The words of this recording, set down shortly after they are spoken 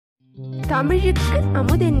தமிழுக்கு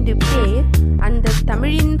அமுதென்று பேர், அந்த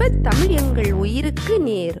தமிழின்ப தமிழ் எங்கள் உயிருக்கு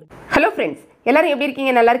நேர். ஹலோ ஃப்ரெண்ட்ஸ், எல்லாரும் எப்படி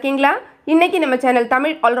இருக்கீங்க? நல்லா இருக்கீங்களா? இன்னைக்கு நம்ம சேனல்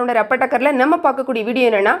தமிழ் ஆல்ரவுண்டர் அப்பட்டக்கரில் நம்ம பார்க்கக்கூடிய வீடியோ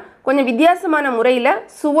என்னென்னா, கொஞ்சம் வித்தியாசமான முறையில்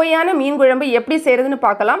சுவையான மீன் குழம்பு எப்படி செய்கிறதுன்னு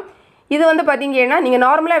பார்க்கலாம். இது வந்து பார்த்தீங்கன்னா, நீங்கள்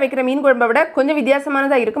நார்மலாக வைக்கிற மீன் குழம்பை விட கொஞ்சம்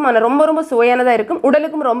வித்தியாசமானதாக இருக்கும். ஆனால் ரொம்ப சுவையானதாக இருக்கும்,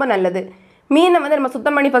 உடலுக்கும் ரொம்ப நல்லது. மீனை வந்து நம்ம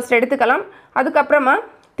சுத்தம் பண்ணி ஃபஸ்ட்டு எடுத்துக்கலாம். அதுக்கப்புறமா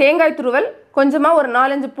தேங்காய் துருவல், கொஞ்சமாக ஒரு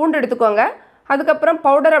 4-5 பூண்டு எடுத்துக்கோங்க. அதுக்கப்புறம்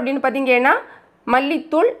பவுடர் அப்படின்னு பார்த்தீங்கன்னா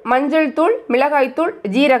மல்லித்தூள், மஞ்சள் தூள், மிளகாய்த்தூள்,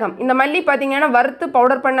 ஜீரகம். இந்த மல்லி பார்த்தீங்கன்னா வறுத்து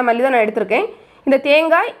பவுடர் பண்ண மல்லி தான் நான் எடுத்திருக்கேன். இந்த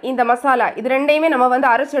தேங்காய், இந்த மசாலா, இது ரெண்டையுமே நம்ம வந்து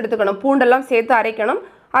அரைச்சி எடுத்துக்கணும், பூண்டெல்லாம் சேர்த்து அரைக்கணும்.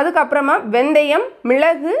 அதுக்கப்புறமா வெந்தயம்,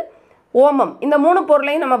 மிளகு, ஓமம், இந்த 3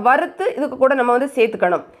 பொருளையும் நம்ம வறுத்து இதுக்கு கூட நம்ம வந்து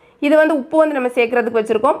சேர்த்துக்கணும். இது வந்து உப்பு வந்து நம்ம சேர்க்குறதுக்கு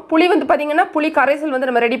வச்சுருக்கோம். புளி வந்து பார்த்திங்கன்னா புளி கரைசல் வந்து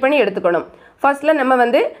நம்ம ரெடி பண்ணி எடுத்துக்கணும். ஃபர்ஸ்ட்டில் நம்ம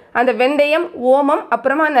வந்து அந்த வெந்தயம், ஓமம்,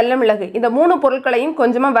 அப்புறமா நல்ல மிளகு, இந்த 3 பொருட்களையும்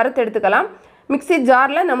கொஞ்சமாக வறுத்து எடுத்துக்கலாம். மிக்சி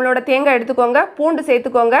ஜாரில் நம்மளோட தேங்காய் எடுத்துக்கோங்க, பூண்டு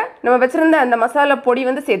சேர்த்துக்கோங்க, நம்ம வச்சுருந்த அந்த மசாலா பொடி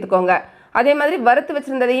வந்து சேர்த்துக்கோங்க. அதே மாதிரி வறுத்து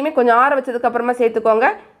வச்சுருந்ததையுமே கொஞ்சம் ஆற வச்சதுக்கப்புறமா சேர்த்துக்கோங்க.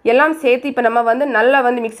 எல்லாம் சேர்த்து இப்போ நம்ம வந்து நல்லா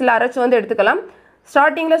வந்து மிக்சியில் அரைச்சி வந்து எடுத்துக்கலாம்.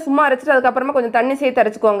 ஸ்டார்டிங்கில் சும்மா அரைச்சிட்டு அதுக்கப்புறமா கொஞ்சம் தண்ணி சேர்த்து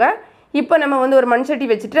அரைச்சிக்கோங்க. இப்போ நம்ம வந்து ஒரு மண்சட்டி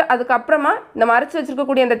வச்சுட்டு அதுக்கப்புறமா நம்ம அரைச்சி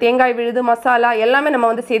வச்சுருக்கக்கூடிய அந்த தேங்காய் விழுது, மசாலா எல்லாமே நம்ம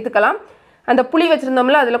வந்து சேர்த்துக்கலாம். அந்த புளி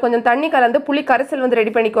வச்சுருந்தோம்ல, அதில் கொஞ்சம் தண்ணி கலந்து புளி கரைசல் வந்து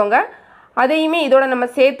ரெடி பண்ணிக்கோங்க. அதையுமே இதோட நம்ம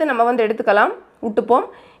சேர்த்து நம்ம வந்து எடுத்துக்கலாம், விட்டுப்போம்.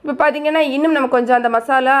 இப்போ பார்த்தீங்கன்னா இன்னும் நம்ம கொஞ்சம் அந்த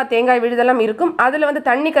மசாலா, தேங்காய் விழுதெல்லாம் இருக்கும், அதில் வந்து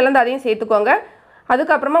தண்ணி கலந்து அதையும் சேர்த்துக்கோங்க.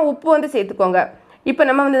 அதுக்கப்புறமா உப்பு வந்து சேர்த்துக்கோங்க. இப்போ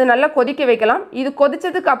நம்ம வந்து இதை நல்லா கொதிக்க வைக்கலாம். இது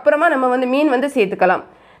கொதித்ததுக்கு அப்புறமா நம்ம வந்து மீன் வந்து சேர்த்துக்கலாம்.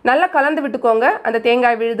 நல்லா கலந்து விட்டுக்கோங்க. அந்த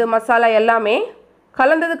தேங்காய் விழுது, மசாலா எல்லாமே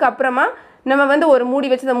கலந்ததுக்கு அப்புறமா நம்ம வந்து ஒரு மூடி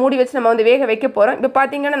வச்சு நம்ம வந்து வேக வைக்க போகிறோம். இப்போ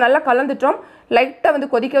பார்த்தீங்கன்னா நல்லா கலந்துட்டோம், லைட்டாக வந்து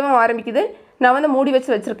கொதிக்கவும் ஆரம்பிக்குது. நான் வந்து மூடி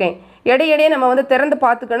வச்சுருக்கேன். இடையிடையே நம்ம வந்து திறந்து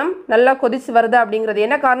பார்த்துக்கணும், நல்லா கொதிச்சு வருது அப்படிங்கிறது.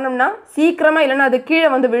 என்ன காரணம்னா சீக்கிரமாக இல்லைன்னா அது கீழே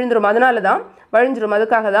வந்து விழுந்துடும், அதனால தான் வழிஞ்சிரும்,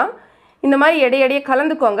 அதுக்காக தான். இந்த மாதிரி இடையிடையே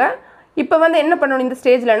கலந்துக்கோங்க. இப்போ வந்து என்ன பண்ணணும் இந்த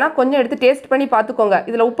ஸ்டேஜில்னா, கொஞ்சம் எடுத்து டேஸ்ட் பண்ணி பார்த்துக்கோங்க,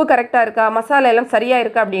 இதில் உப்பு கரெக்டாக இருக்கா, மசாலா எல்லாம் சரியாக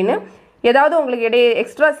இருக்கா அப்படின்னு. ஏதாவது உங்களுக்கு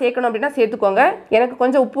எக்ஸ்ட்ரா சேர்க்கணும் அப்படின்னா சேர்த்துக்கோங்க. எனக்கு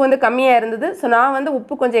கொஞ்சம் உப்பு வந்து கம்மியாக இருந்தது, ஸோ நான் வந்து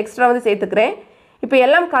உப்பு கொஞ்சம் எக்ஸ்ட்ரா வந்து சேர்த்துக்கிறேன். இப்போ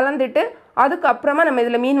எல்லாம் கலந்துட்டு அதுக்கப்புறமா நம்ம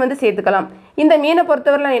இதில் மீன் வந்து சேர்த்துக்கலாம். இந்த மீனை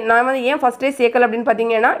பொறுத்தவரை நான் வந்து ஏன் ஃபஸ்ட்டே சேர்க்கலை அப்படின்னு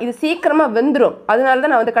பார்த்தீங்கன்னா, இது சீக்கிரமாக வெந்துடும், அதனால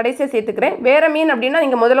தான் நான் வந்து கடைசியாக சேர்த்துக்கிறேன். வேறு மீன் அப்படின்னா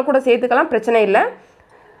நீங்கள் முதல்ல கூட சேர்த்துக்கலாம், பிரச்சனை இல்லை.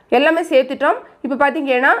 எல்லாமே சேர்த்துட்டோம். இப்போ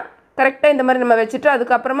பார்த்தீங்கன்னா கரெக்டாக இந்த மாதிரி நம்ம வச்சுட்டு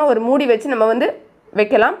அதுக்கப்புறமா ஒரு மூடி வச்சு நம்ம வந்து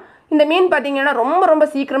வைக்கலாம். இந்த மீன் பார்த்தீங்கன்னா ரொம்ப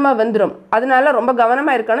சீக்கிரமாக வெந்துடும், அதனால ரொம்ப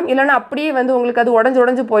கவனமாக இருக்கணும், இல்லைனா அப்படியே வந்து உங்களுக்கு அது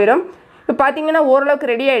உடஞ்சு போயிடும். இப்போ பார்த்தீங்கன்னா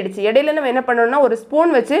ஓரளவுக்கு ரெடி ஆகிடுச்சு. இடையில நம்ம என்ன பண்ணணும்னா ஒரு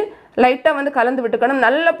ஸ்பூன் வச்சு லைட்டாக வந்து கலந்து விட்டுக்கணும்.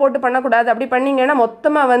 நல்லா போட்டு பண்ணக்கூடாது, அப்படி பண்ணிங்கன்னா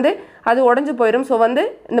மொத்தமாக வந்து அது உடஞ்சி போயிடும். ஸோ வந்து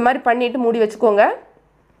இந்த மாதிரி பண்ணிவிட்டு மூடி வச்சுக்கோங்க.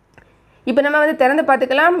 இப்போ நம்ம வந்து திறந்து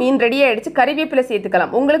பார்த்துக்கலாம். மீன் ரெடி ஆகிடுச்சு. கறிவேப்பிலை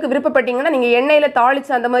சேர்த்துக்கலாம். உங்களுக்கு விருப்பப்பட்டீங்கன்னா நீங்கள் எண்ணெயில்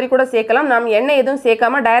தாளித்து அந்த மாதிரி கூட சேர்க்கலாம். நான் எண்ணெய் எதுவும்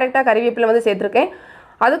சேர்க்காமல் டைரெக்டாக கறிவேப்பிலை வந்து சேர்த்துருக்கேன்.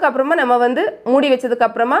 அதுக்கப்புறமா நம்ம வந்து மூடி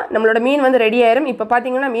வச்சதுக்கப்புறமா நம்மளோட மீன் வந்து ரெடி ஆயிரும். இப்போ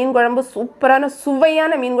பார்த்தீங்கன்னா மீன் குழம்பு சூப்பரான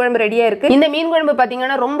சுவையான மீன் குழம்பு ரெடியாக இருக்குது. இந்த மீன் குழம்பு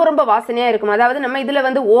பார்த்தீங்கன்னா ரொம்ப வாசனையாக இருக்கும். அதாவது நம்ம இதில்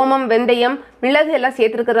வந்து ஓமம், வெந்தயம், மிளகு எல்லாம்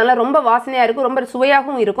சேர்த்துருக்கிறதுனால ரொம்ப வாசனையாக இருக்கும், ரொம்ப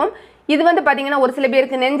சுவையாகவும் இருக்கும். இது வந்து பார்த்தீங்கன்னா ஒரு சில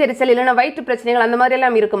பேருக்கு நெஞ்செரிச்சல் இல்லைன்னா வயிற்று பிரச்சனைகள் அந்த மாதிரி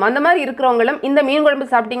எல்லாம் இருக்கும். அந்த மாதிரி இருக்கிறவங்களும் இந்த மீன்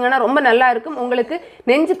குழம்பு சாப்பிட்டீங்கன்னா ரொம்ப நல்லா இருக்கும். உங்களுக்கு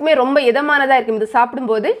நெஞ்சுக்குமே ரொம்ப இதமானதாக இருக்கும். இது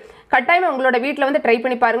சாப்பிடும்போது கட்டாயமாக உங்களோட வீட்டில் வந்து ட்ரை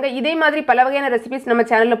பண்ணி பாருங்கள். இதே மாதிரி பல வகையான ரெசிபிஸ் நம்ம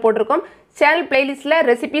சேனலில் போட்டிருக்கோம். சேனல் பிளேலிஸ்ட்டில்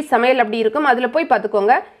ரெசிபிஸ் சமையல் அப்படி இருக்கும், அதில் போய்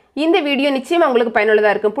பார்த்துக்கோங்க. இந்த வீடியோ நிச்சயமாக உங்களுக்கு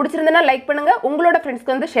பயனுள்ளதாக இருக்கும். பிடிச்சிருந்தனா லைக் பண்ணுங்கள், உங்களோட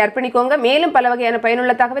ஃப்ரெண்ட்ஸ்க்கு வந்து ஷேர் பண்ணிக்கோங்க. மேலும் பல வகையான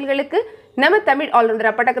பயனுள்ள தகவல்களுக்கு நம்ம தமிழ்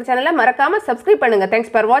ஆல்ரவுண்டர் அப்பட்டக்கர் சேனலை மறக்காமல் சப்ஸ்கிரைப் பண்ணுங்கள்.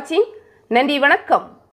 தேங்க்ஸ் ஃபார் வாட்சிங். நன்றி, வணக்கம்.